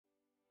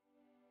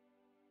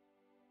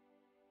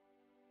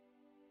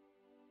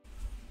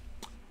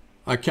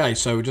Okay,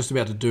 so we're just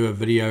about to do a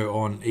video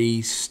on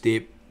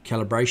E-step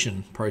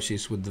calibration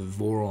process with the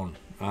Voron.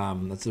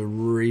 It's a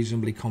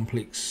reasonably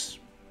complex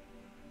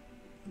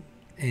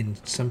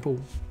and simple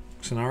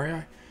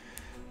scenario,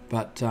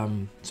 but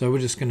so we're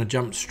just going to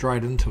jump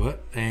straight into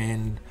it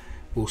and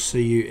we'll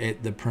see you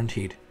at the print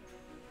head.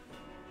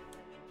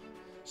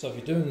 So if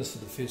you're doing this for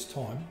the first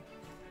time,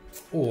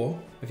 or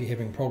if you're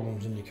having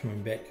problems and you're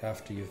coming back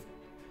after you've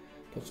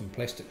put some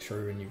plastic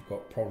through and you've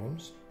got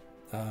problems,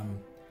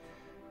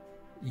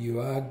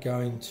 you are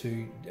going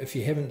to, if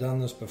you haven't done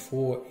this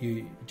before,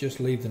 you just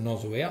leave the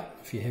nozzle out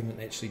if you haven't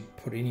actually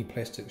put any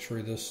plastic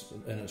through this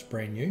and it's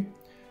brand new.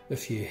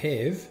 If you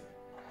have,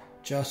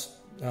 just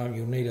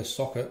you'll need a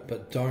socket,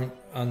 but don't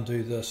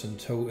undo this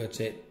until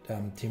it's at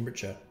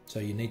temperature. So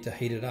you need to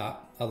heat it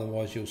up,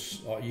 otherwise you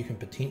can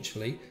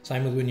potentially,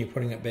 same with when you're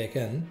putting it back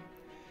in,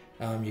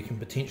 you can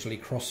potentially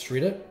cross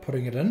thread it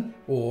putting it in,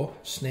 or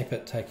snap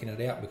it taking it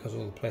out because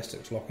all the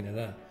plastic's locking it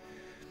in.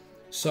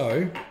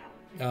 So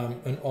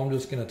and I'm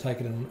just going to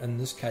take it in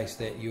this case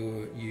that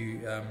you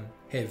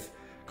have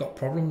got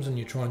problems and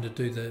you're trying to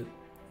do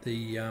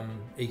the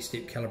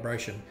E-step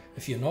calibration.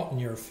 If you're not and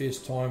you're a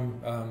first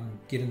time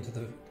getting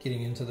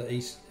into the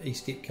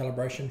E-step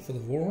calibration for the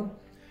Voron,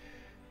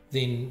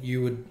 then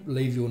you would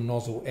leave your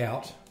nozzle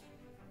out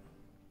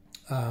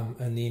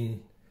and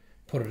then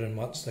put it in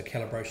once the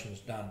calibration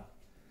is done.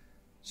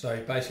 So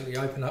basically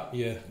open up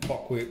your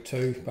clockwork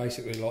too,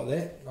 basically like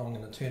that. I'm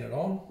going to turn it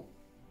on.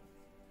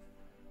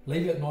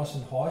 Leave it nice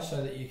and high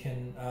so that you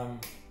can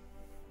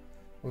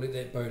we'll let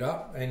that boot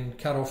up, and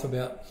cut off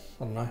about,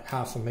 I don't know,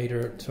 half a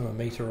metre to a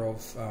metre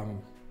of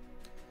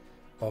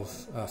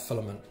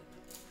filament.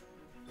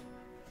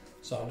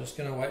 So I'm just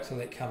going to wait till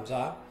that comes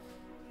up,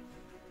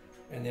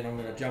 and then I'm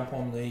going to jump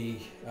on the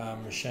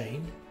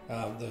machine,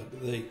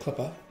 the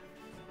clipper,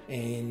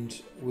 and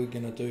we're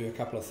going to do a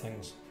couple of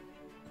things.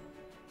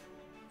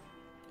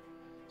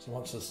 So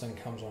once this thing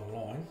comes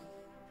online,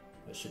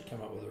 it should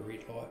come up with a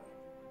red light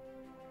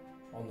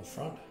on the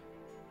front,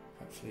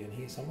 hopefully in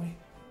here somewhere,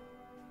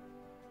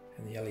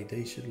 and the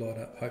LED should light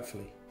up,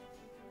 hopefully.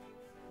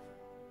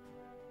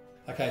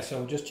 Okay, so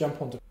we'll just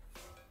jump onto.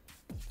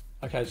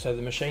 Okay, so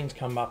the machine's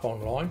come up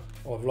online.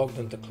 I've logged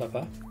into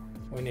Clipper.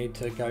 We need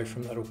to go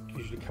from, it'll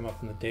usually come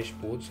up in the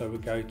dashboard, so we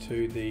go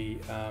to the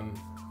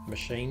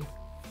machine,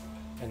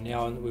 and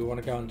now we want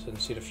to go into and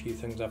set a few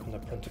things up in the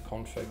printer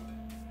config.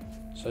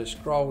 So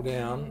scroll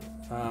down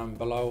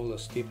below all the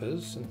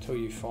steppers until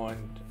you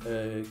find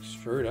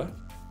extruder.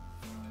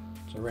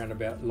 So around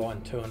about line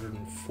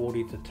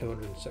 240 to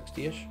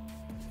 260ish,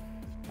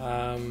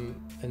 and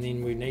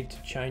then we need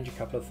to change a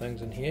couple of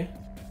things in here.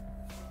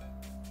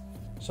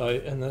 So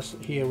in this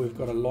here we've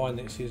got a line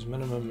that says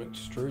minimum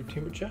extrude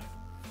temperature,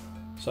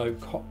 so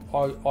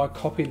I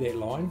copy that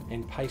line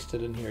and paste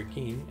it in here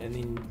again, and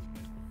then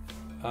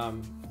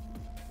I'll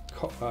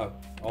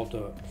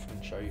do it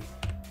and show you.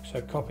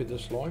 So copy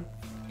this line,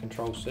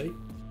 Control C,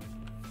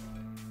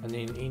 and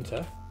then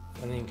enter,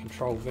 and then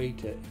Control V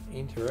to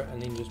enter it,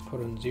 and then just put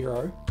in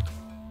 0,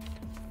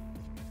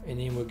 and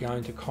then we're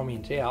going to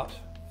comment out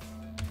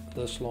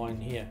this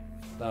line here,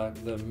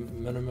 the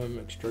minimum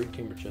extrude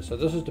temperature. So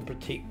this is to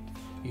protect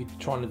you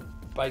trying to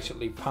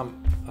basically pump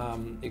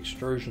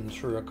extrusion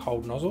through a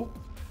cold nozzle.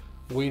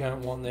 We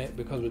don't want that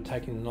because we're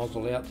taking the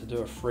nozzle out to do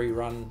a free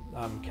run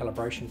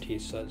calibration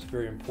test, so it's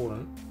very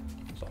important.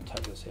 So I'll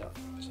take this out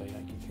so you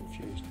don't get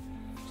confused.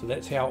 So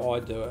that's how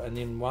I do it, and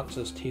then once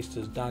this test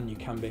is done, you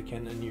come back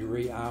in and you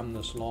rearm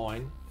this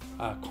line,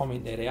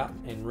 comment that out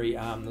and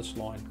rearm this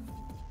line,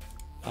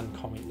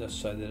 uncomment this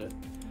so that it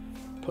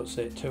puts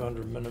that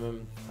 200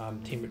 minimum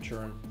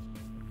temperature in,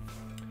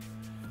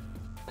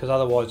 because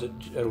otherwise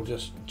it'll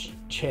just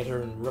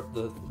chatter and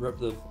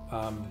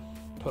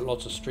put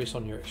lots of stress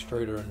on your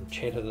extruder and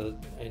chatter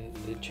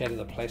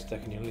the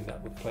plastic, and you'll end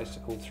up with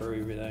plastic all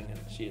through everything, and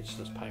it's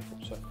just painful.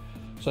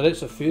 So that's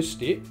the first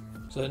step.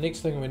 So the next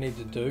thing we need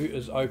to do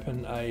is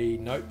open a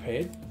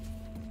notepad,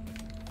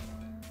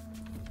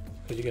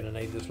 because you're going to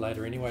need this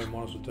later anyway,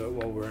 might as well do it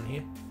while we're in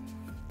here.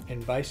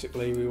 And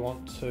basically we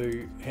want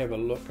to have a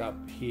look up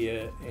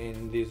here,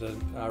 and there's a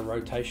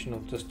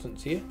rotational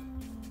distance here.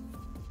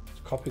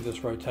 Let's copy this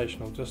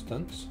rotational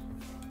distance,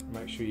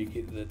 make sure you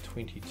get the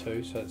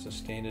 22, so it's a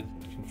standard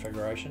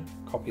configuration.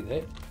 Copy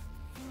that,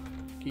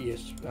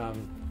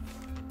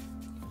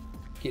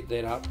 get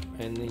that up,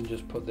 and then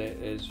just put that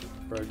as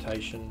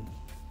rotation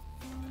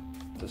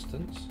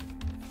distance.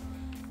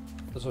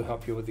 This will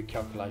help you with your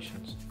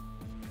calculations.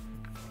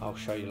 I'll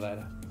show you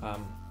later.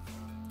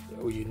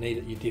 Well, you need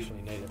it, you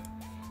definitely need it.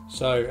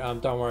 So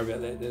don't worry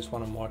about that. That's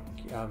one of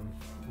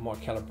my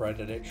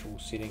calibrated actual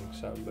settings,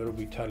 so it'll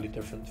be totally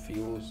different for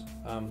yours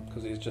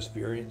because there's just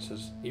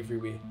variances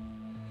everywhere.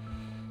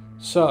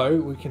 So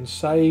we can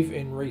save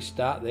and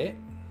restart that.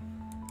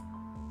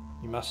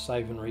 You must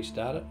save and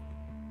restart it,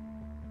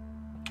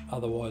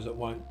 otherwise it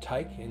won't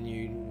take and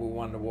you will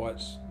wonder why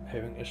it's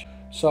having issues.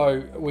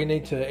 So we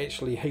need to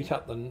actually heat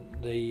up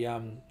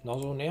the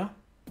nozzle now,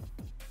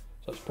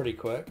 so it's pretty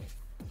quick.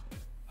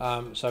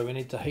 So we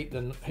need to heat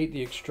the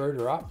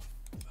extruder up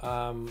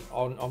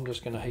I'm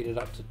just going to heat it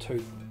up to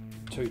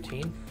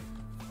 210,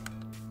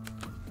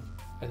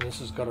 and this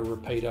has got a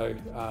Rapido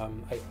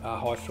a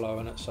high flow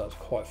in it, so it's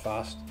quite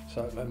fast.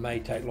 So it may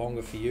take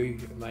longer for you,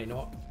 it may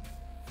not.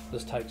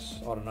 This takes,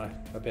 I don't know,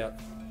 about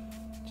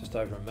just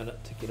over a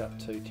minute to get up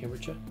to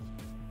temperature,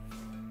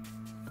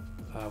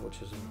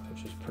 which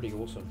is pretty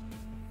awesome.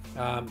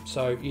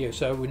 So yeah,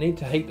 so we need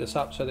to heat this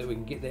up so that we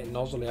can get that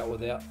nozzle out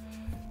without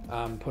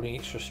putting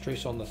extra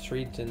stress on the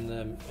threads and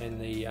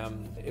the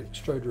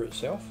extruder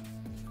itself,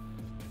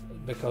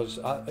 because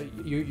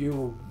you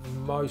will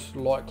most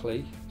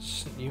likely,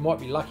 you might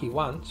be lucky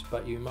once,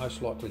 but you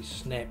most likely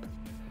snap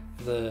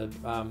the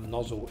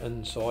nozzle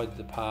inside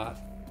the part.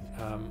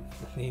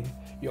 Then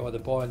you either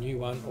buy a new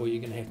one or you're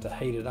going to have to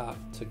heat it up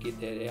to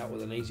get that out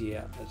with an easy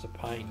out. It's a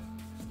pain.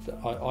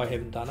 I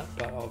haven't done it,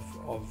 but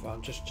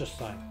I've just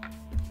saying.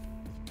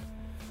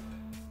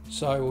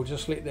 So we'll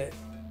just let that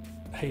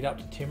heat up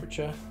to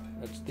temperature.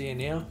 It's there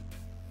now.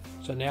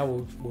 So now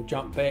we'll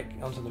jump back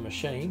onto the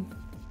machine,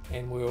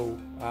 and we'll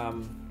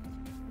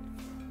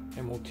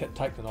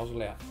take the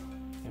nozzle out,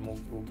 and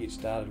we'll get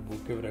started. We'll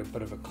give it a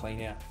bit of a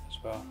clean out as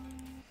well.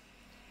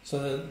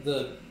 So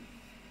the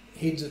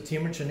head's at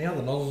temperature now.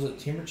 The nozzle's at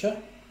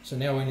temperature. So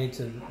now we need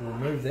to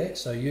remove that.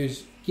 So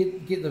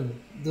get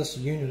this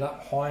unit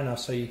up high enough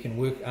so you can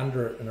work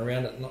under it and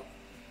around it,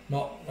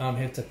 not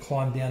have to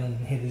climb down and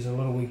have there's a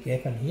little wee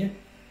gap in here.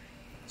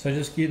 So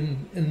just get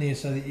in there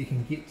so that you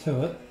can get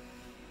to it.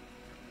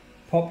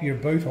 Pop your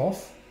boot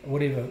off,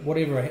 whatever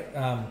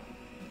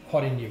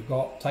hot end you've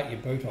got, take your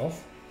boot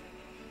off,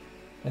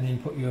 and then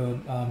put your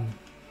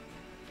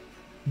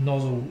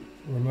nozzle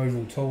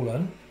removal tool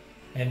in,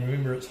 and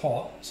remember it's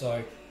hot,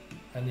 so,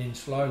 and then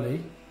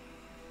slowly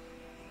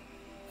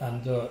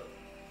undo it.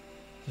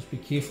 Just be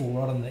careful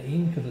right on the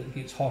end because it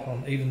gets hot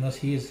on, even this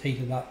here is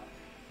heated up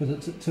because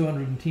it's at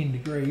 210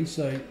 degrees,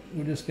 so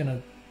we're just going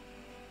to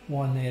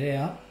wind that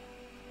out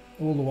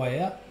all the way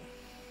out.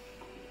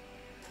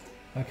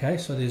 Okay,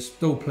 so there's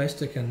still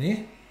plastic in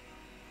there,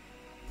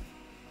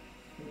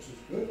 which is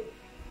good.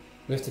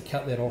 We have to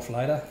cut that off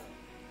later.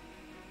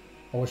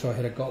 I wish I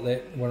had got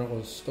that when it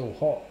was still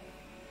hot.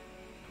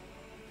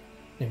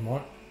 Never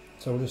mind.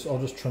 So I'll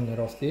just trim that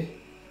off there,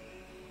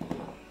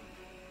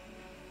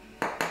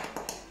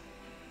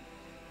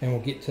 and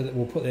we'll get to that.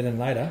 We'll put that in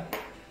later.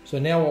 So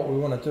now what we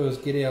want to do is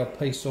get our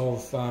piece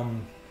of,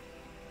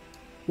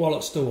 while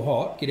it's still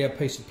hot, get our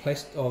piece of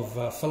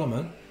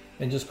filament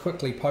and just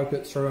quickly poke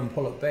it through and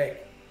pull it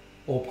back,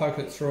 or poke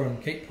it through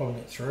and keep pulling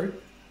it through,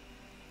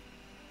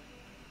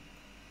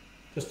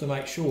 just to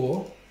make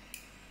sure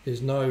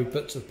there's no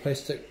bits of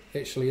plastic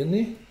actually in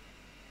there,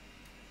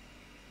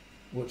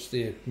 which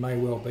there may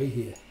well be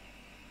here.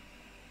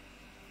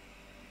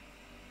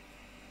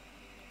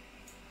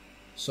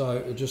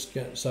 So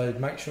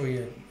make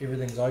sure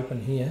everything's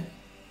open here,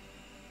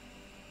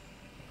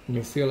 and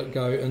you'll feel it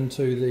go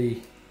into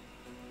the,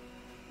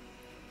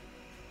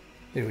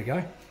 there we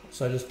go.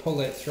 So just pull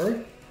that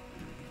through.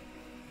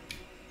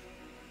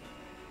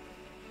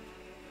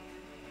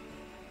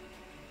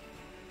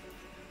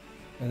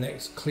 And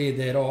that's cleared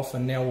that off,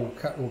 and now we'll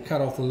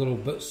cut off the little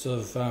bits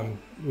of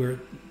where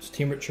its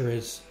temperature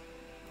has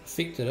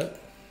affected it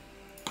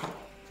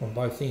from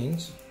both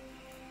ends.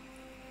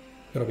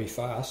 Got to be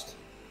fast.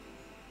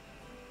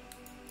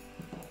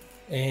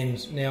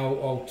 And now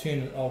I'll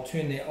turn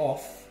that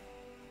off.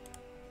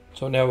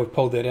 So now we've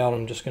pulled that out,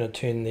 I'm just going to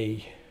turn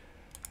the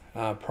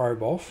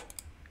probe off.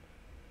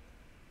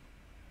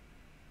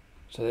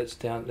 So that's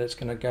down. That's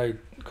going to go,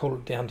 cool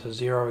it down to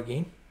 0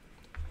 again.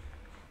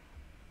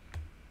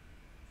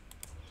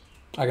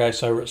 Okay,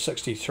 so we're at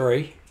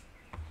 63.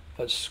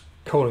 It's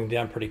cooling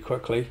down pretty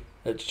quickly.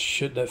 That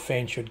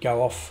fan should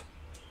go off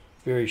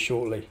very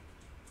shortly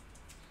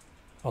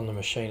on the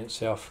machine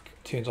itself.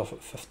 It turns off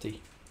at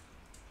 50.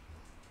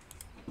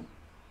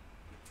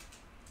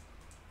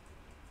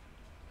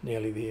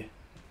 Nearly there.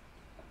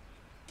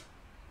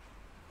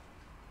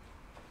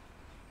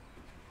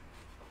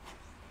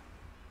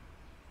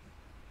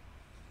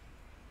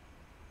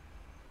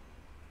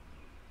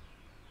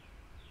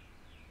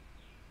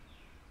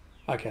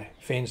 Okay,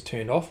 fan's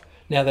turned off.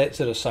 Now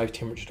that's at a safe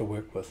temperature to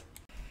work with.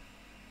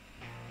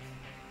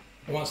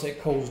 And once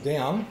that cools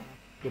down,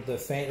 with the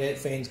fan, that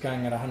fan's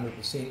going at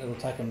 100%, it'll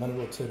take a minute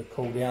or two to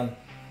cool down.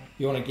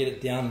 You want to get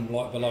it down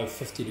like below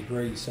 50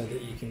 degrees so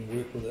that you can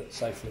work with it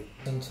safely.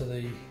 Into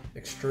the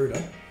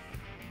extruder.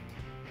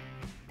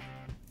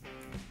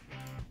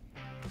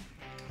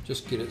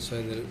 Just get it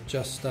so that it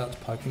just starts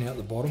poking out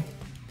the bottom,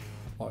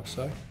 like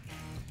so.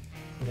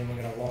 And then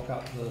we're going to lock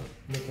up the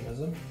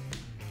mechanism.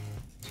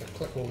 So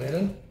click all that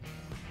in,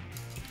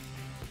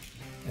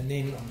 and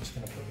then I'm just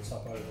going to put this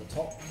up over the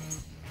top.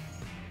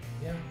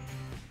 Yeah,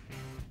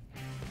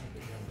 I'll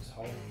get down this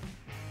hole.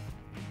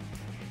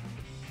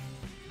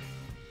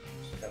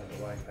 Just out of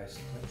the way,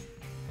 basically.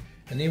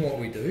 And then what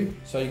we do,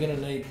 so you're going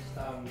to need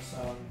some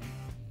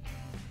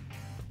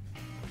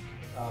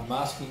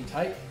masking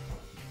tape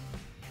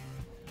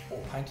or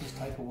painter's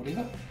tape or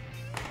whatever,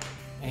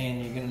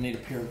 and you're going to need a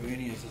pair of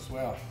verniers as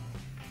well.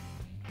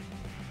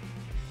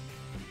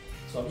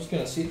 So I'm just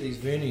going to set these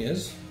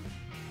verniers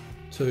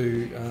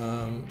to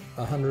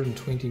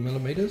 120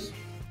 millimeters.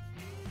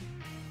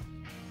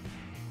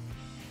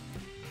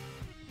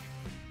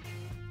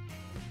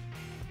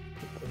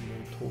 Put a bit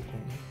more torque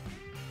on there.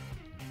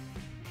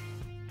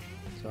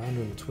 So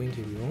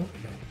 120 we want.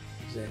 Okay,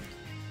 exact.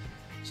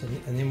 So,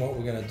 and then what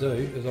we're going to do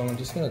is I'm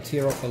just going to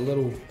tear off a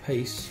little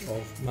piece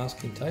of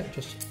masking tape,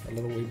 just a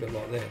little wee bit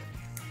like that.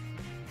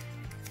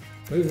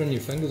 Move it on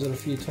your fingers a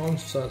few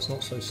times so it's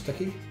not so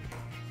sticky.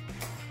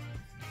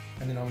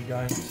 And then I'm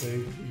going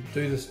to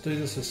do this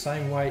the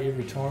same way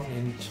every time,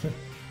 and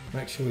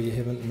make sure you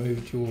haven't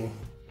moved your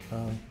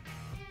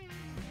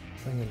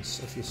thing, and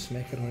if you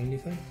smack it on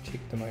anything, check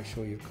to make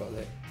sure you've got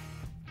that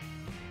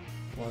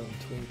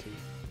 120.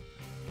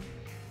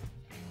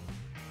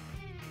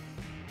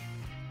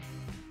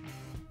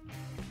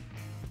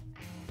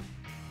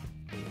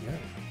 There you go.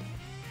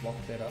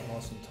 Lock that up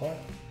nice and tight.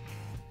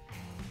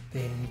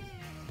 Then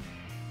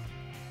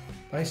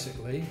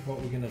basically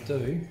what we're going to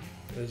do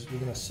is we're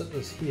going to sit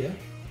this here,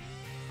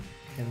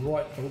 and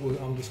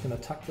I'm just going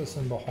to tuck this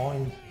in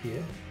behind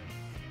here,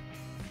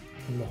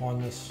 and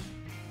behind this,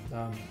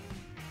 so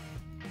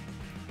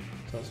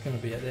it's going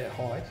to be at that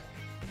height.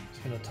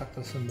 Just going to tuck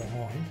this in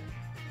behind,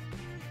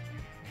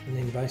 and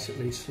then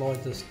basically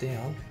slide this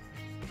down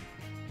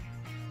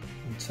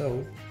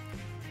until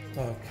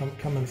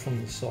come in from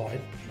the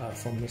side,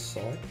 from this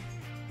side,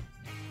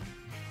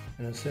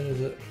 and as soon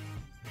as it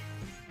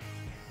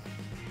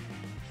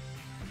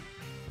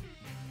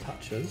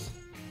touches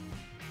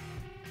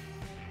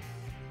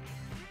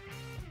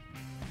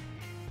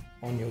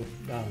on your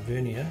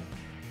vernier,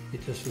 you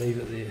just leave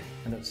it there,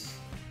 and it's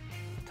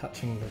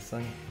touching the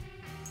thing,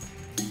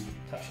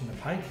 touching the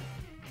paint,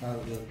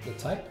 the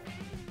tape.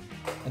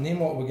 And then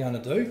what we're going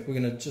to do, we're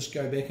going to just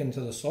go back into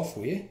the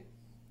software.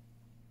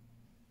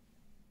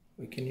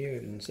 Can you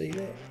even see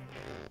that?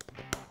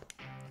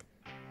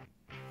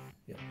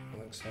 Yep, I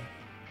think so.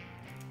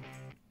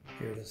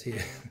 Here it is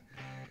here.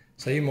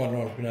 So you might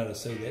not have been able to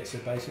see that. So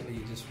basically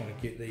you just want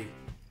to get the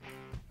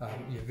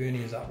your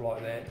verniers up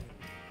like that.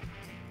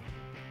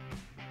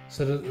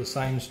 Sit it at the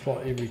same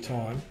spot every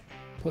time.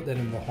 Put that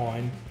in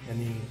behind, and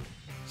then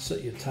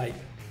sit your tape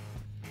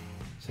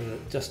so that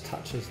it just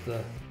touches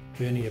the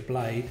vernier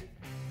blade,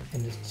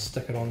 and just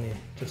stick it on there.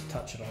 Just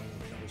touch it on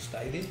there, and it will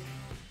stay there.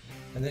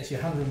 And that's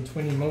your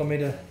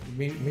 120mm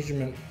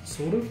measurement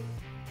sorted.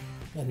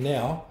 And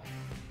now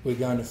we're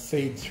going to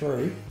feed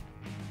through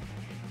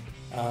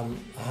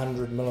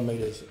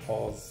 100mm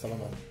of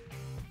filament.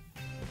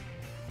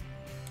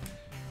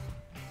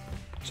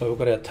 So we've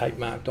got our tape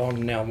marked on.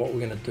 Now what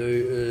we're going to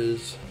do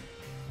is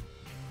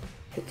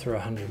put through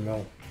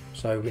 100mm.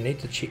 So we need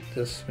to check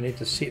this, we need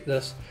to set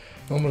this.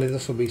 Normally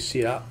this will be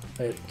set up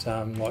at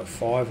like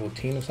 5 or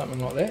 10 or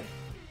something like that.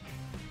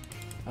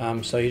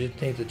 So you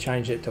just need to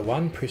change that to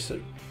 1, press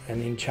it,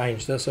 and then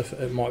change this. If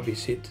it might be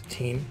set to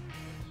 10,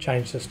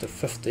 change this to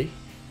 50.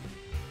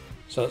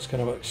 So it's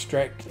going to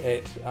extract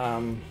at,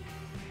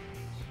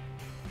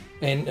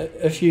 and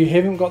if you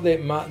haven't got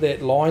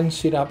that line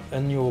set up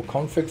in your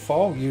config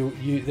file,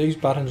 these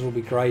buttons will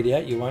be greyed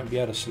out. You won't be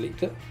able to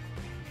select it.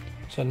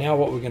 So now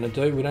what we're going to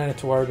do, we don't have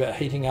to worry about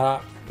heating it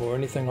up or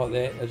anything like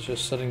that. It's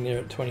just sitting there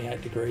at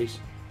 28 degrees,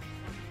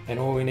 and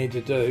all we need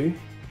to do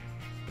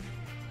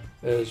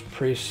is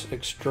press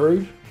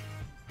extrude,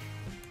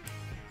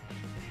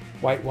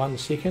 wait 1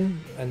 second,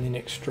 and then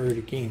extrude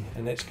again,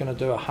 and that's going to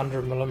do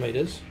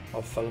 100mm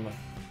of filament.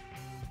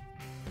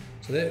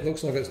 So that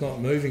looks like it's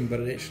not moving, but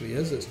it actually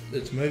is.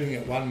 It's moving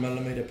at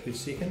 1mm per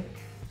second,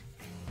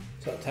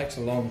 so it takes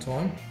a long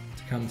time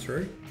to come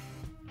through.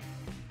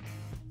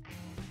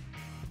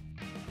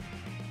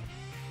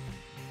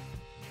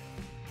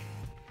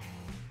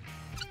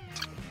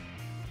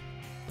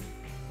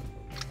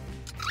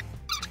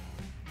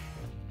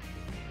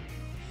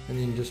 And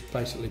then just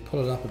basically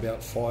pull it up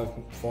about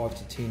 5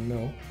 to 10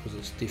 mil, because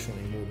it's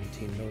definitely more than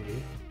 10 mil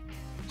there.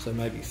 So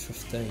maybe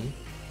 15.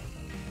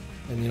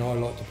 And then I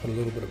like to put a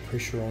little bit of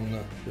pressure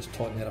on just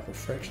tighten that up a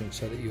fraction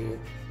so that you're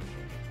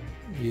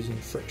using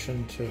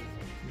friction to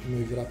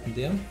move it up and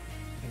down.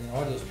 And then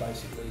I just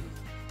basically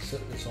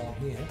sit this on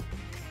here,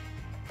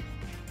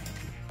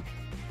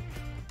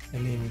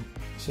 and then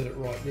set it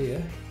right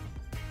there,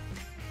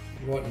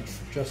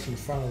 just in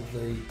front of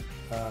the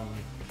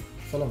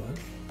filament.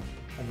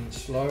 And then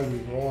slowly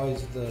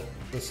rise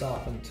this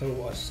up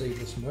until I see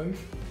this move,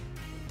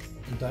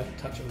 and don't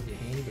touch it with your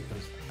hand,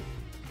 because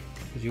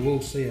you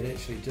will see it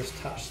actually just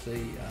touch the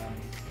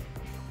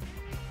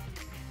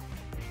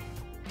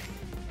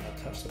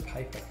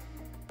paper.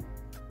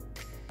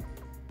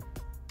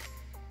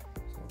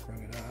 So I'll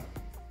bring it up,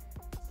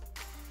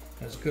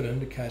 and it's a good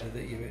indicator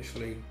that you've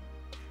actually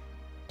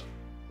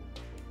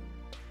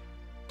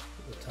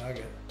hit the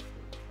target.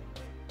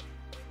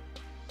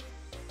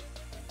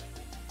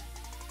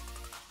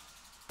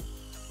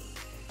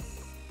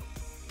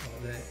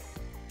 That.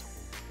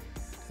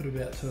 Put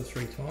about 2 or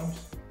 3 times,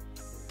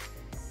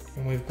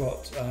 and we've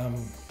got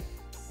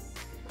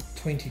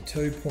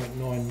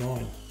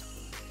 22.99.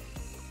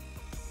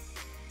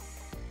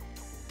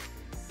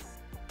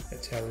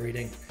 That's that's our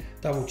reading.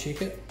 Double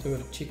check it,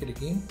 check it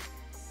again.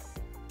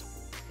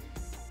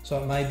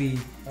 So it may be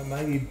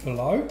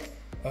below,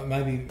 it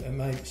may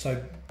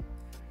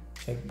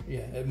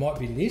it might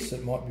be less,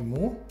 it might be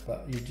more,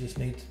 but you just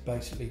need to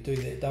basically do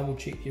that. Double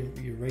check your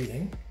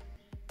reading.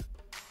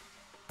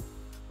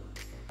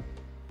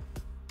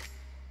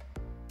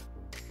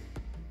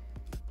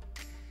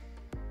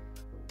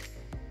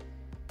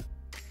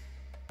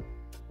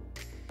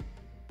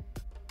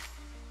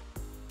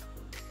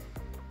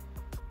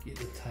 Get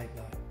the tape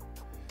though.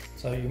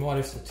 So you might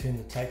have to turn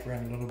the tape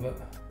around a little bit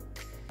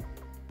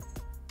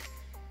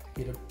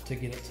to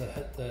get it to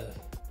hit the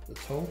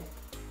tool.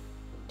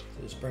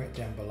 So just bring it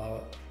down below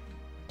it.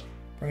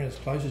 Bring it as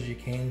close as you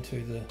can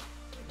to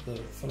the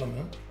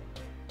filament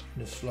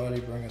and just slowly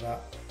bring it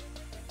up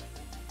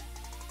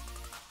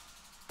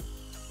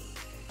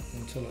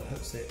until it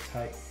hits that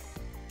tape.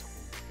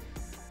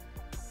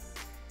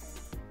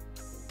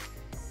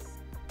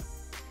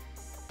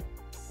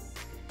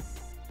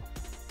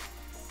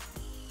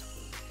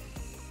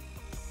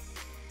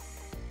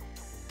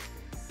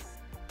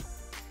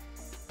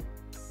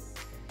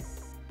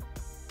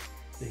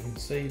 So you can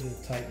see the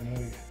tape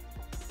move.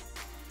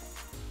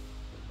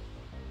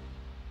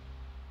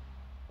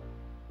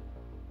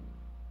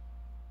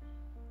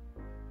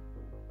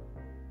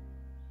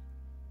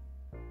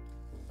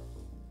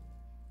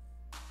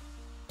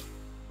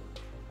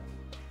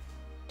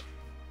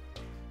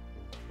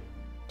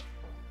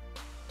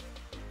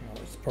 Oh,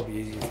 it's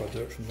probably easier if I do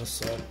it from this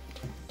side.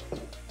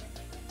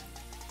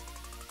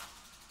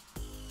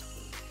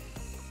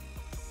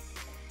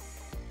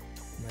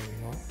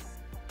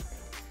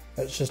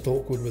 It's just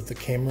awkward with the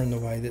camera in the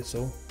way, that's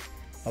all.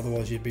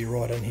 Otherwise you'd be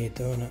right in here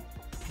doing it.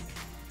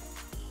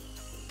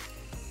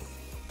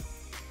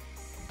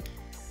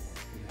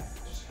 Yeah,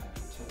 just can't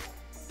get to it.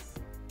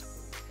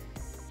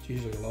 It's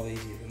usually a lot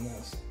easier than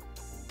this.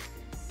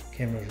 The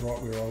camera's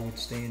right where I would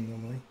stand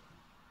normally.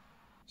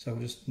 So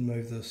we'll just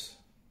move this.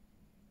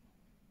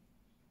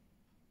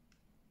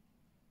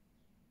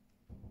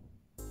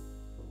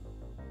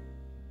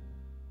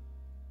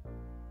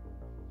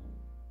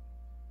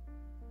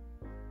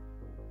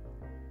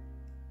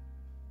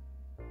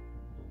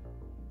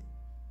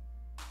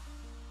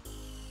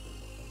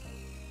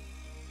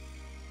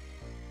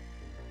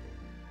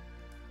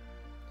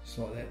 It's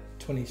like that,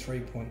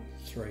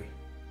 23.3.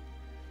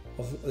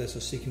 That's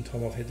the second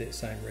time I've had that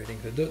same reading.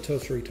 So do it 2 or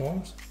 3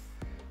 times.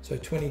 So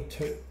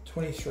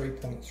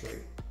 23.3.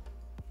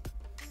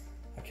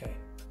 Okay,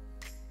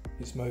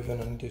 let's move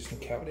in and do some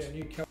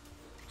calcs.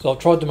 So I've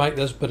tried to make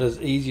this bit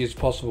as easy as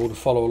possible to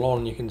follow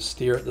along. You can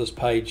stare at this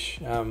page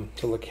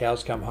till the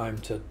cows come home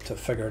to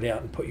figure it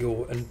out and put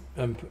your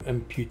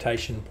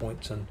imputation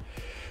points in.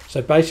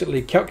 So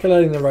basically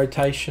calculating the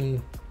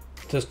rotation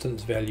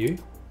distance value,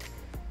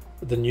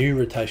 the new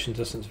rotation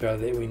distance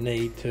value that we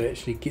need to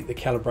actually get the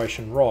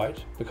calibration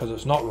right, because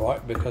it's not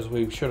right, because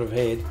we should have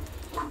had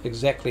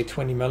exactly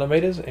 20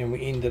 millimeters and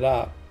we ended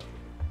up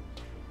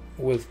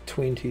with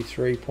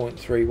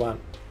 23.31.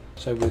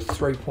 So with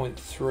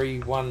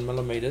 3.31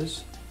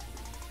 millimeters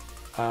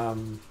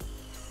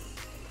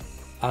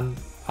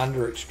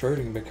under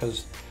extruding,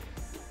 because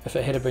if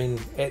it had been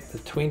at the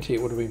 20 it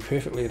would have been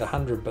perfectly at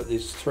 100, but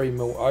there's 3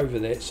 mil over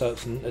that, so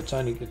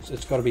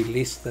it's got to be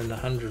less than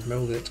 100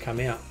 mil that's come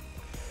out.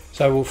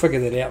 So we'll figure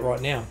that out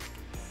right now.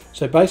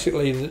 So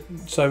basically,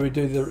 so we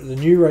do the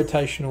new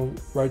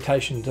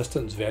rotation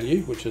distance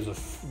value, which is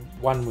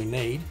one we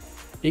need,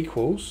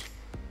 equals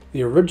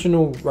the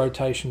original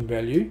rotation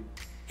value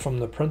from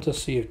the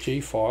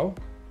PRINTER.CFG file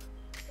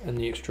in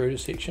the extruder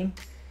section,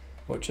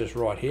 which is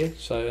right here.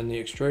 So in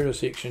the extruder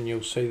section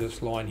you'll see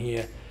this line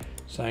here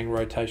saying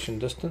rotation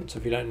distance.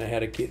 If you don't know how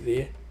to get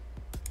there,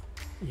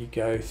 you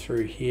go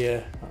through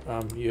here,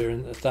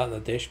 you're starting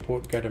the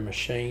dashboard, go to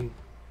machine,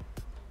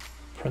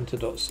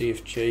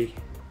 PRINTER.CFG,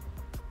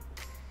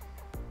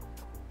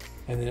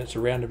 and then it's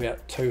around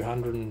about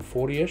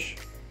 240-ish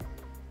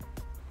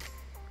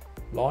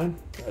line.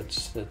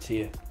 It's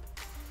here,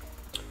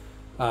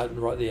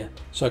 right there.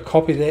 So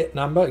copy that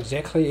number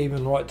exactly,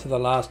 even right to the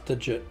last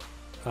digit,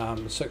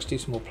 6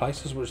 decimal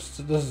places, which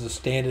this is the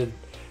standard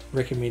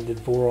recommended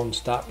Voron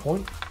start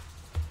point.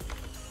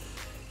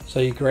 So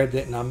you grab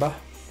that number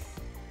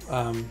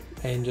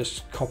and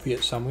just copy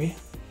it somewhere,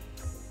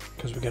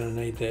 because we're going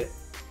to need that.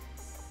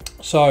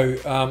 So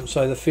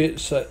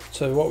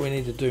so what we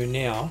need to do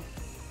now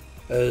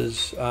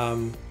is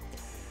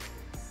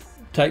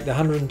take the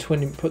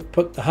 120, put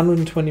the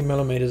 120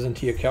 millimeters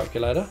into your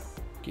calculator.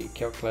 Get your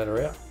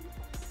calculator out.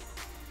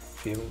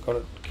 If you haven't got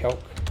it, calc,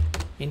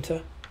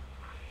 enter.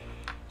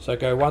 So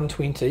go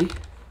 120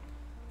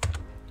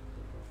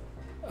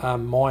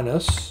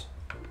 minus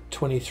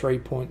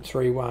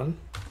 23.31,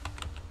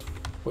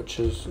 which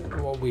is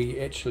what we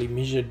actually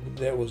measured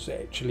that was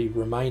actually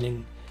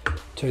remaining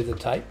to the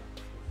tape.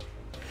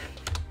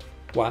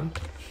 Not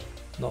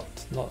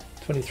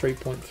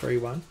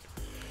 23.31,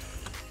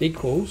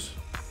 equals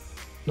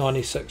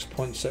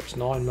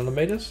 96.69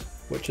 millimeters,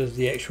 which is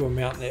the actual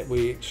amount that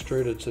we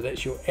extruded. So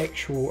that's your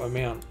actual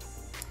amount,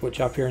 which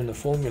up here in the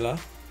formula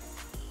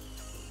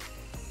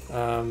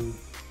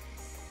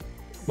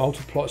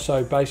multiply.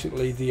 So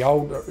basically the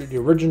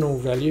original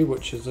value,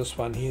 which is this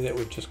one here that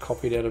we've just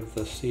copied out of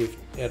the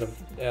out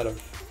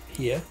of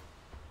here,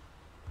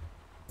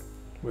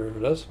 wherever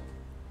it is,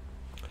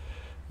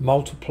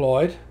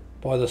 multiplied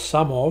by the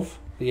sum of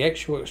the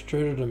actual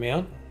extruded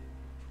amount,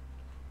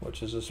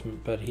 which is this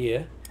bit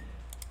here,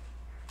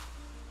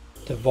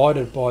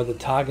 divided by the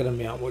target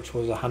amount, which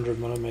was 100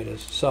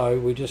 millimeters. So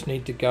we just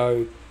need to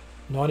go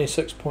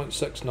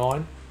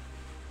 96.69,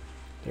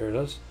 there it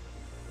is,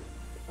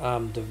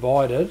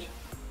 divided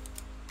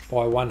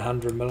by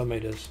 100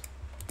 millimeters,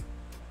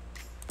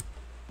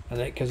 and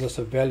that gives us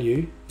a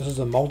value. This is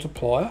a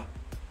multiplier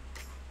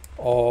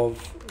of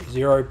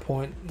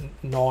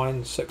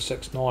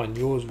 0.9669.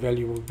 Yours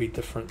value will be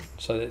different,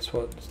 so that's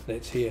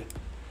here,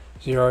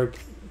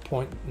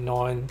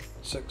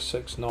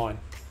 0.9669.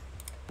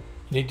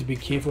 You need to be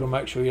careful to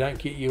make sure you don't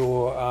get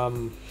your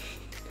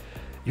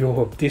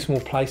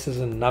decimal places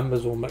and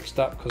numbers all mixed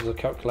up, because the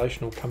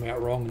calculation will come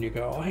out wrong and you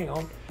go, oh hang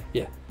on,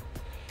 yeah.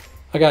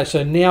 Okay,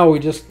 so now we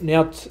just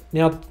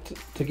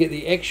to get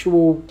the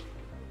actual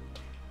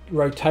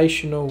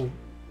rotational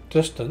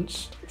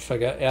distance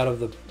figure out of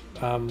the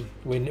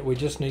we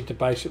just need to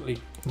basically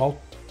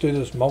do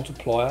this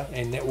multiplier,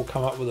 and that will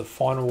come up with a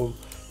final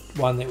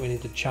one that we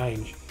need to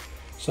change.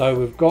 So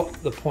we've got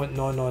the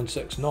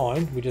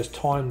 0.9969, we just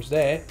times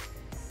that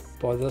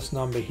by this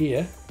number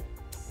here,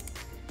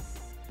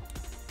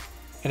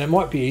 and it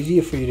might be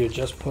easier for you to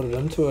just put it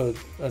into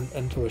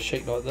a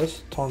sheet like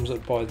this, times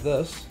it by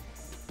this,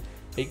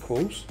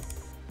 equals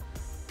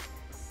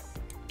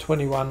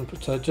 21.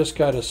 So just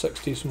go to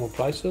 6 decimal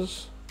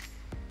places,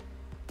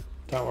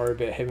 don't worry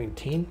about having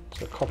 10,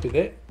 so copy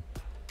that,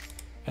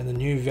 and the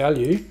new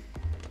value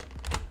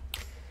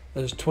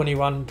is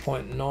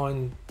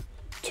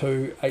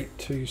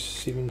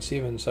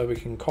 21.928277. so we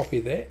can copy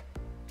that,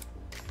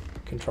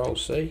 Control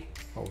C.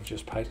 Oh, we've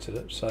just pasted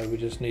it, so we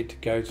just need to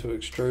go to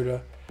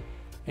extruder,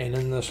 and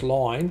in this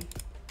line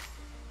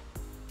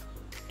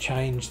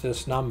change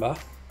this number,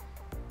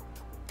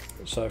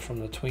 so from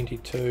the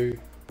 22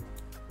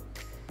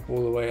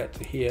 all the way up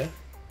to here,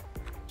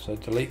 so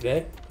delete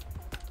that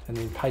and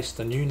then paste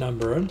the new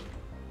number in.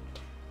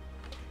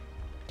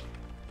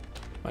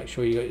 Make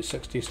sure you got your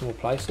 6 decimal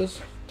places,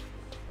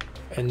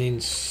 and then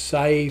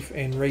save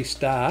and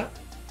restart,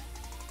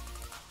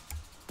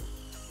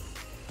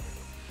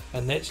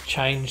 and that's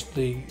changed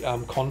the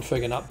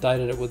config and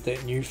updated it with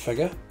that new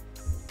figure.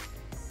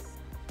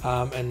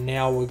 And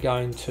now we're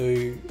going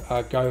to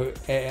go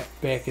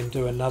back and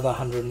do another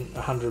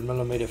 100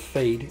 millimeter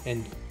feed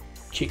and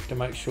check to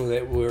make sure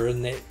that we're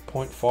in that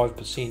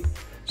 0.5%.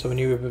 So we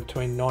need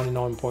between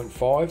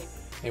 99.5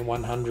 and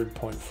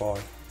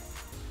 100.5.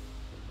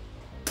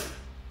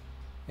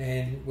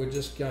 And we're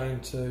just going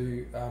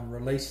to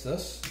release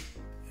this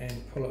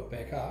and pull it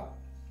back up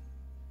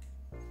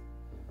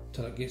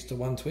till it gets to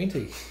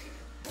 120,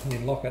 and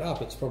then lock it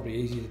up. It's probably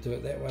easier to do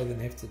it that way than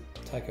have to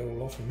take it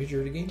all off and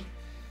measure it again.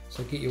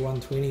 So get your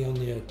 120 on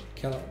your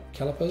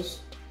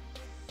calipers.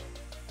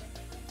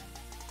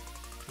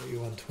 Got your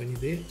 120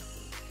 there.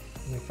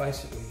 And we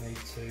basically need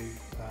to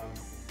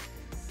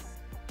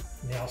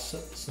now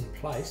sit this in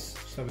place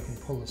so we can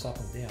pull this up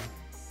and down.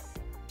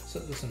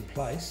 Sit this in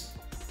place.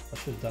 I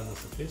should have done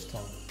this the first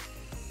time.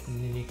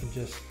 And then you can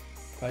just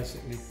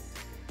basically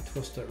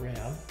twist it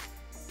round.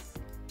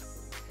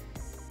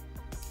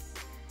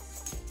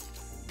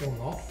 Or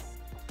not.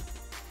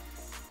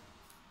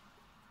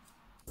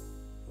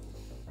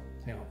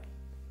 Hang on.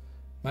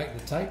 Make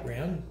the tape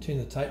round, turn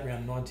the tape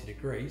round 90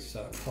 degrees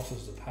so it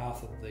crosses the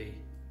path of the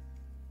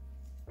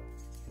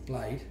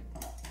blade.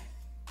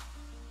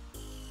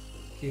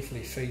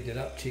 Carefully feed that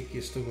up, check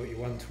you've still got your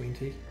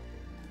 120.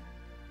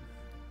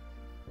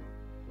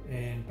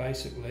 And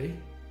basically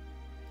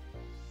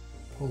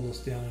pull this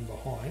down in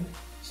behind,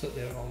 sit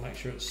there, I'll make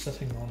sure it's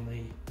sitting on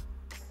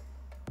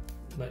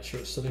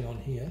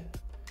here,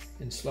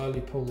 and slowly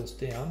pull this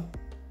down.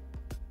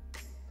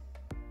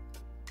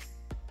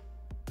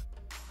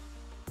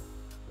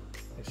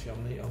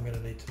 Actually, I'm going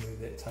to need to move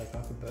that tape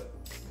up a bit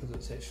because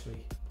it's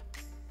actually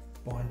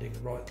binding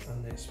right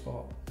in that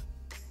spot.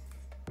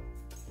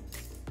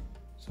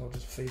 So I'll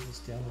just feed this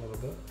down a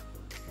little bit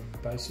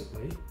and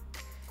basically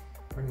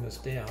bring this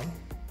down,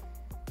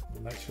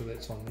 make sure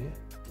that's on there,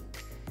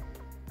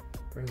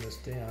 bring this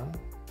down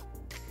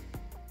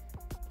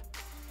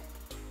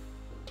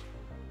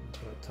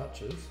until it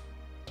touches,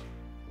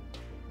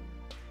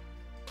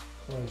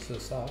 close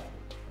this up,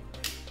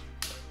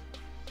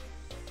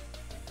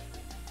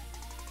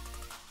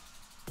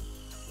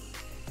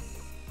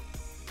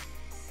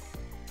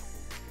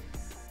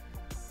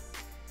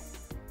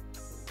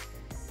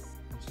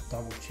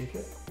 double check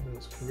it that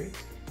it's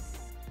correct.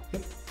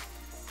 Yep.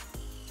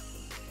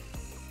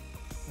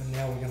 And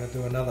now we're going to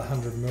do another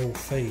 100mm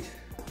feed.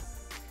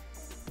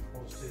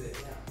 I'll just do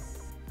that now.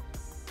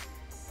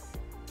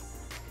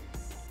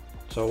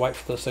 So I'll wait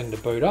for this thing to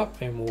boot up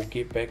and we'll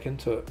get back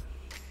into it.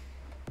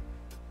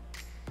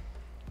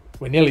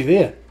 We're nearly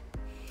there.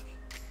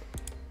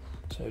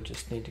 So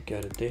just need to go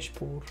to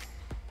dashboard.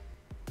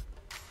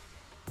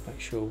 Make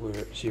sure we're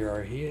at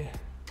 0 here,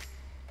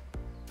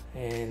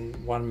 and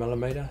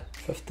 1mm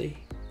 50,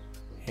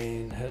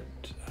 and hit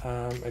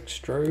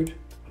extrude,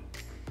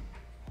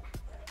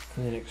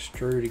 and then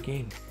extrude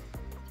again.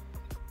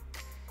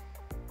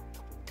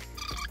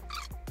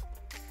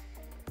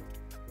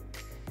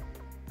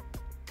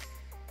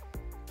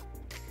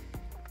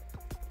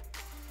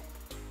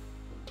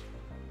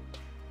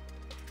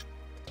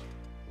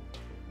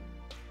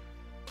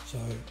 So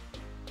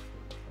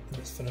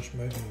let's finish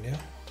moving now.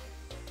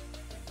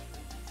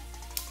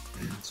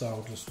 So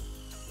I'll just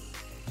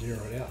zero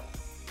it out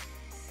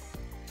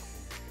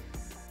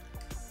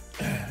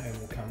and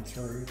we'll come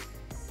through.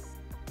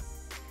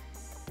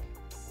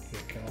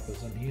 Get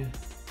calipers in here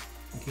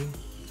again.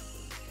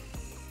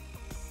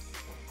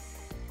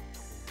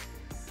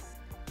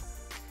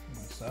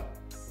 This up.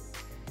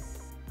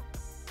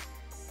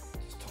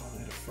 Just tighten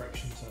that a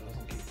fraction so it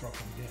doesn't keep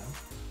dropping down.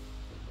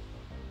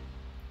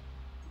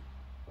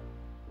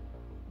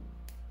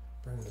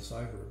 Bring this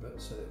over a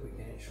bit so that we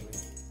can actually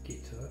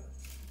get to it.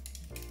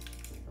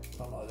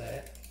 Something like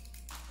that.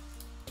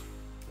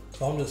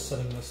 So I'm just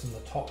setting this in the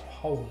top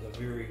hole in the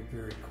very,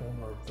 very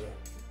corner of the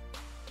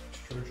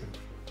extrusion,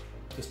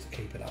 just to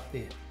keep it up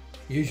there.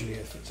 Usually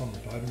if it's on the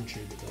bowden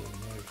tube it doesn't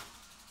move.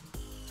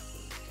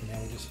 So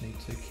now we just need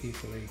to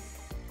carefully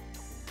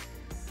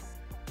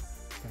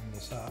bring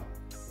this up.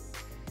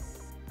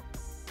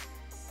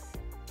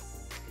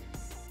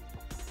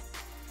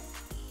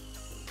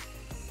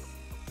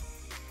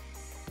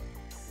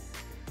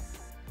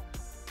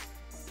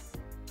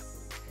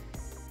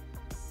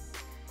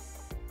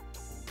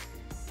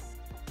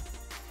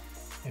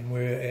 And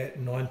we're at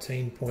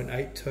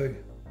 19.82,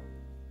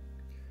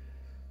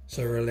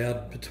 so we're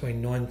allowed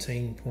between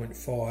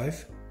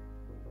 19.5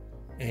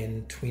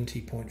 and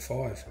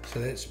 20.5, so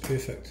that's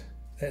perfect.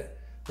 That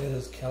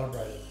is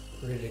calibrated,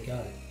 ready to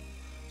go.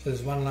 So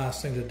there's one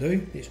last thing to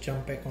do. Let's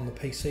jump back on the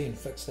PC and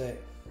fix that.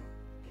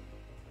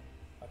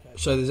 Okay.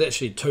 So there's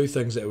actually two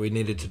things that we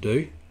needed to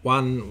do.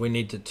 One, we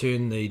need to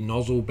turn the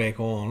nozzle back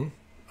on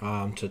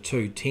to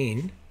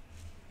 210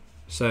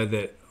 so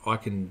that I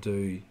can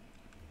do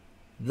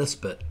this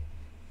bit.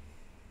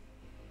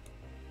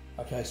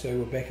 Okay, so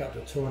we're back up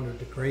to 200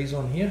 degrees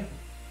on here,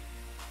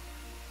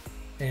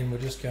 and we're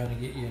just going to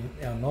get you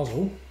our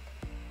nozzle.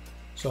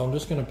 So I'm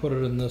just going to put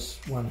it in this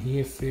one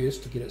here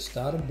first to get it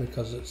started,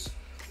 because this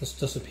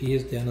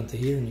disappears down into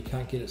here and you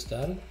can't get it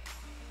started.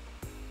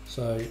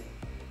 So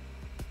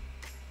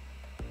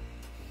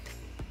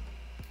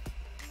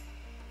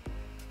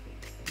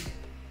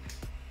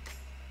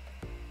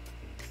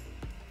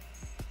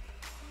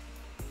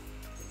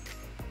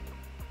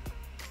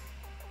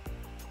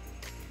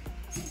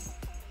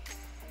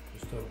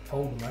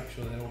pull to make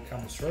sure that all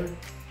comes through.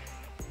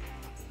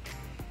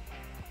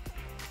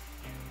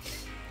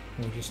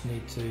 We just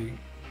need to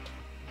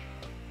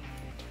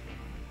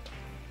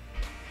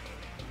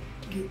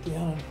get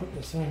down and put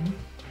this in.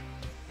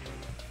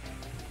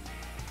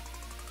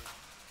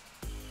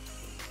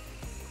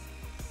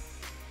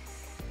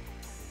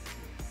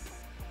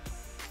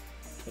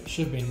 It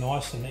should be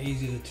nice and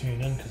easy to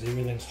turn in because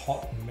everything's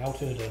hot and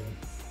melted and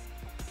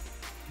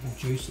all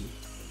juicy.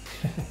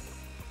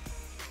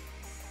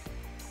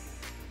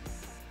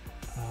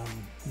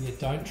 Yeah,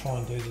 don't try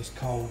and do this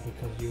cold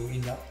because you'll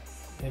end up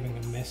having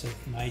a massive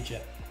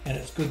major, and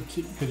it's good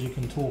because you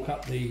can torque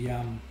up the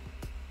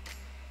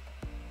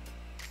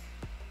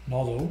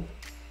nozzle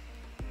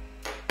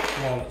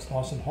while it's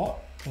nice and hot,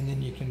 and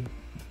then you can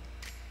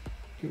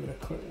give it a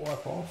quick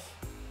wipe off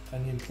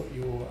and then put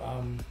your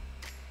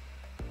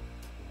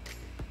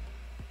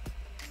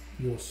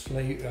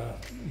sleeve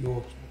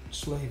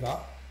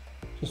up.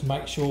 Just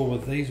make sure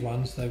with these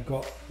ones they've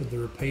got, with the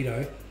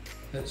Rapido,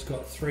 it's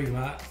got three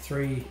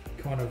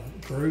kind of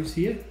grooves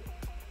here,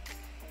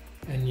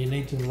 and you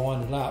need to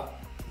line it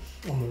up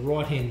on the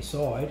right hand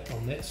side.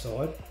 On that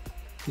side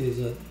there's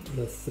the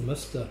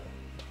thermistor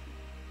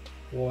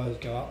wires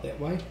go up that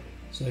way,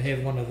 so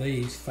have one of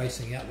these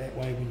facing out that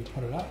way when you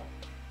put it up.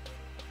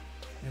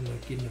 And we're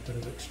getting a bit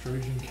of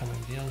extrusion coming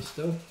down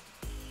still.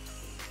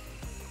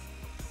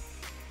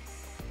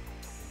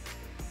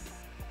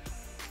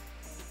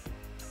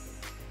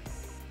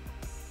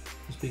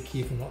 Be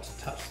careful not to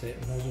touch that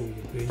nozzle,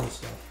 you'll burn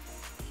yourself.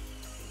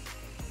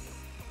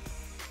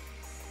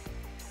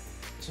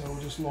 So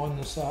we'll just line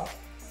this up.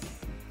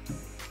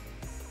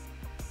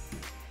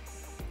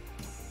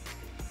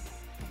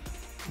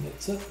 And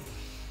that's it.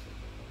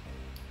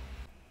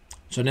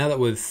 So now that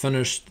we've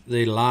finished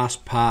the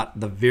last part,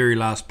 the very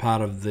last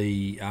part of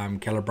the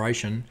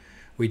calibration,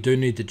 we do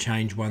need to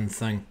change one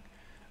thing.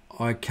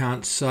 I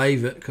can't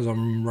save it because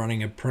I'm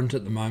running a print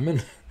at the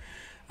moment.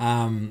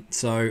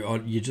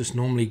 So you just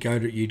normally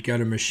you'd go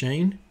to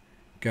machine,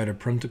 go to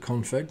printer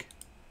config,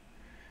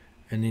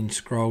 and then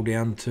scroll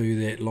down to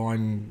that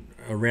line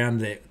around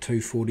that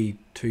 240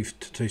 to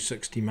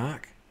 260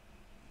 mark,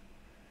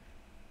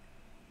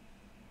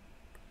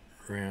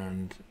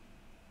 around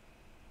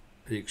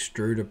the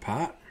extruder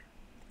part.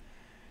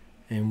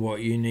 And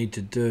what you need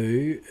to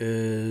do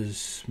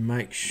is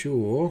make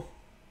sure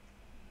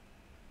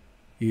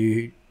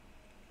you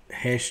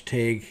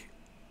hashtag,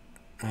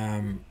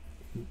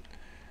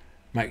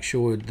 make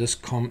sure this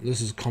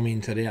is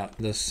commented out,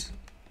 this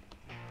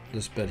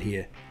bit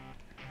here,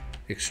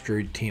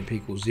 extrude temp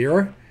equals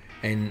 0,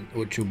 and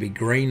which will be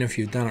green if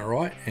you've done it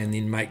right, and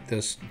then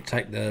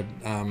take the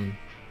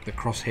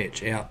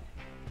crosshatch out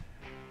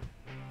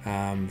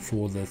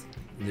for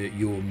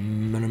your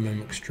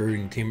minimum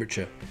extruding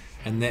temperature,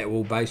 and that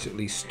will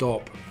basically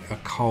stop a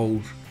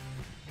cold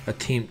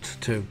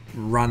attempt to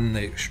run the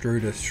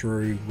extruder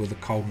through with a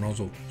cold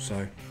nozzle.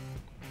 So,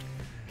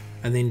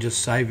 and then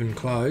just save and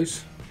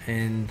close,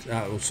 and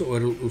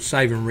it'll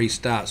save and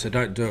restart, so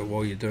don't do it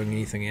while you're doing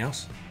anything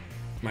else.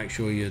 Make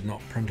sure you're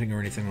not printing or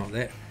anything like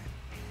that.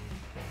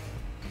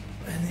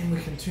 And then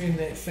we can turn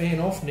that fan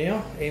off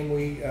now, and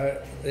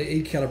the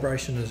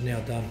E-calibration is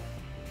now done.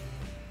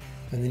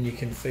 And then you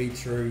can feed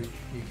through,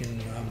 you can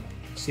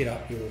set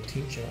up your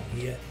tension on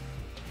here.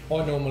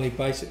 I normally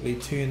basically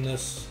turn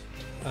this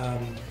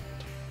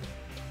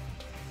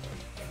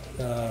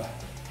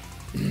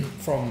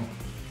from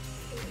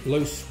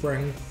loose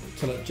spring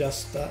till it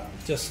just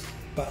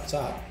butts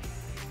up,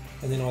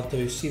 and then I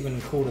do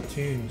 7/4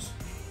 turns,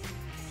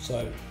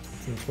 so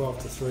from 12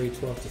 to 3,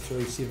 12 to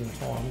 3, 7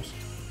 times,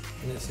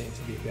 and that seems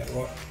to be about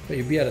right. But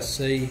you'll be able to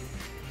see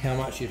how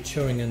much you're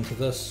chewing into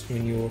this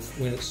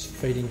when it's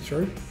feeding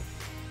through.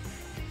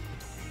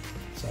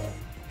 So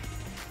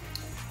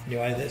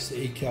anyway, that's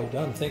the E-cal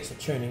done. Thanks for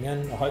tuning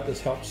in. I hope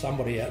this helps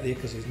somebody out there,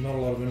 because there's not a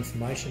lot of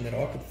information that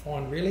I could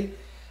find really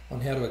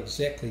on how to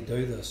exactly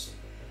do this,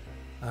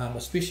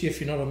 especially if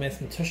you're not a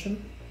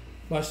mathematician.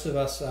 Most of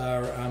us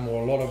are,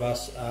 or a lot of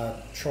us are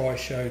try,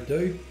 show,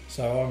 do.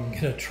 So I'm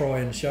going to try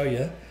and show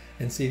you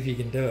and see if you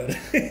can do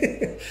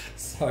it.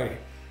 So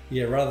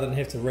yeah, rather than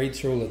have to read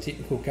through all the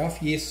technical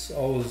guff, yes,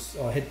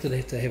 I had to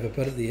have a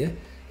bit of there,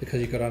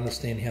 because you've got to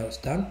understand how it's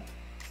done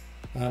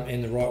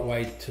and the right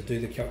way to do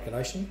the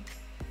calculation.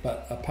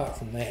 But apart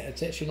from that,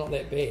 it's actually not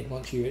that bad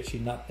once you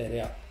actually nut that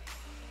out.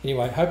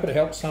 Anyway, hope it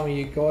helps some of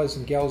you guys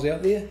and gals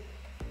out there.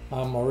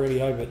 I really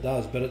hope it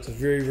does, but it's a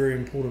very, very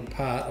important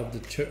part of the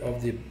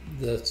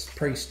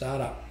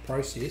pre-startup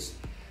process.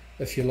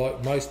 If you're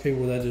like most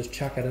people, they just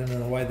chuck it in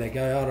and away they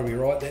go, oh, it'll be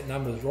right, that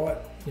number's right,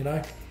 you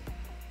know.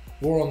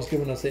 Voron's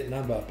given us that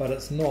number, but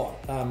it's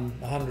not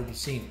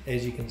 100%.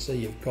 As you can see,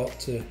 you've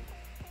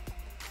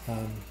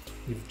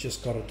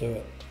just got to do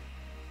it.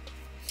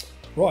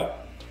 Right,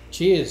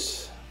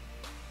 cheers.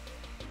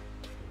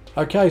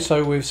 Okay,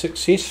 so we've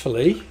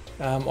successfully,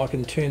 I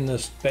can turn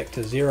this back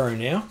to 0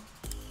 now,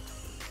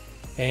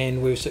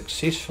 and we've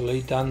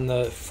successfully done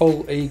the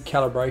full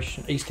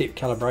E-step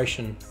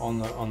calibration on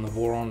the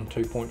Voron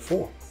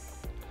 2.4.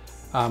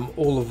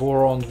 All the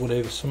Vorons would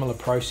have a similar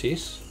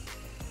process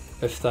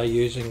if they're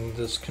using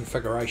this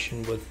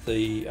configuration with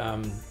the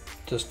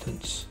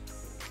distance,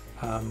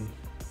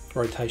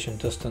 rotation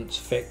distance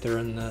factor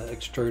in the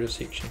extruder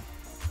section,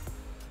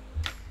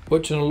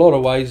 which in a lot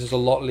of ways is a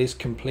lot less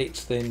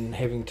complex than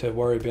having to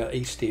worry about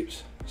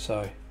E-steps.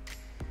 So,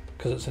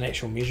 because it's an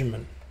actual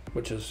measurement,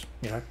 which is,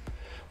 you know,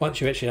 once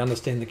you actually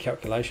understand the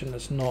calculation,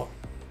 it's not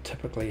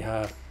typically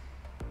hard.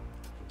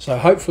 So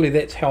hopefully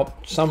that's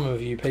helped some of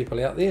you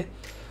people out there.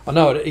 I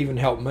know it even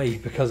helped me,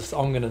 because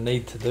I'm going to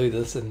need to do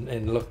this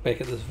and look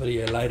back at this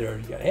video later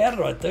and go, how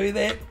did I do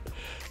that?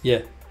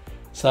 Yeah.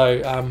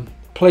 So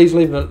please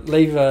leave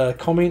a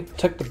comment,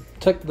 tick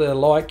the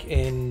like,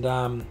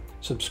 and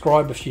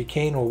subscribe if you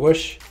can or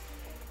wish,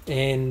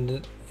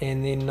 and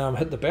then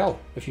hit the bell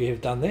if you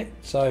have done that.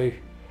 So,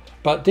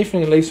 but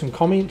definitely leave some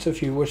comments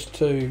if you wish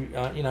to,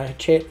 you know,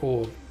 chat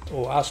or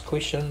ask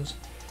questions.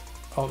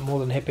 I'm more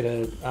than happy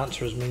to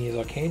answer as many as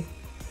I can,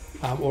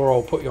 or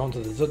I'll put you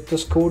onto the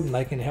Discord and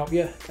they can help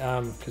you,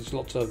 because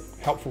lots of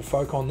helpful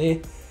folk on there.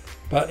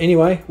 But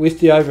anyway,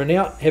 Westy over and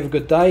out. Have a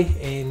good day,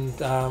 and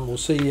we'll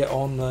see you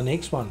on the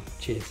next one.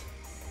 Cheers.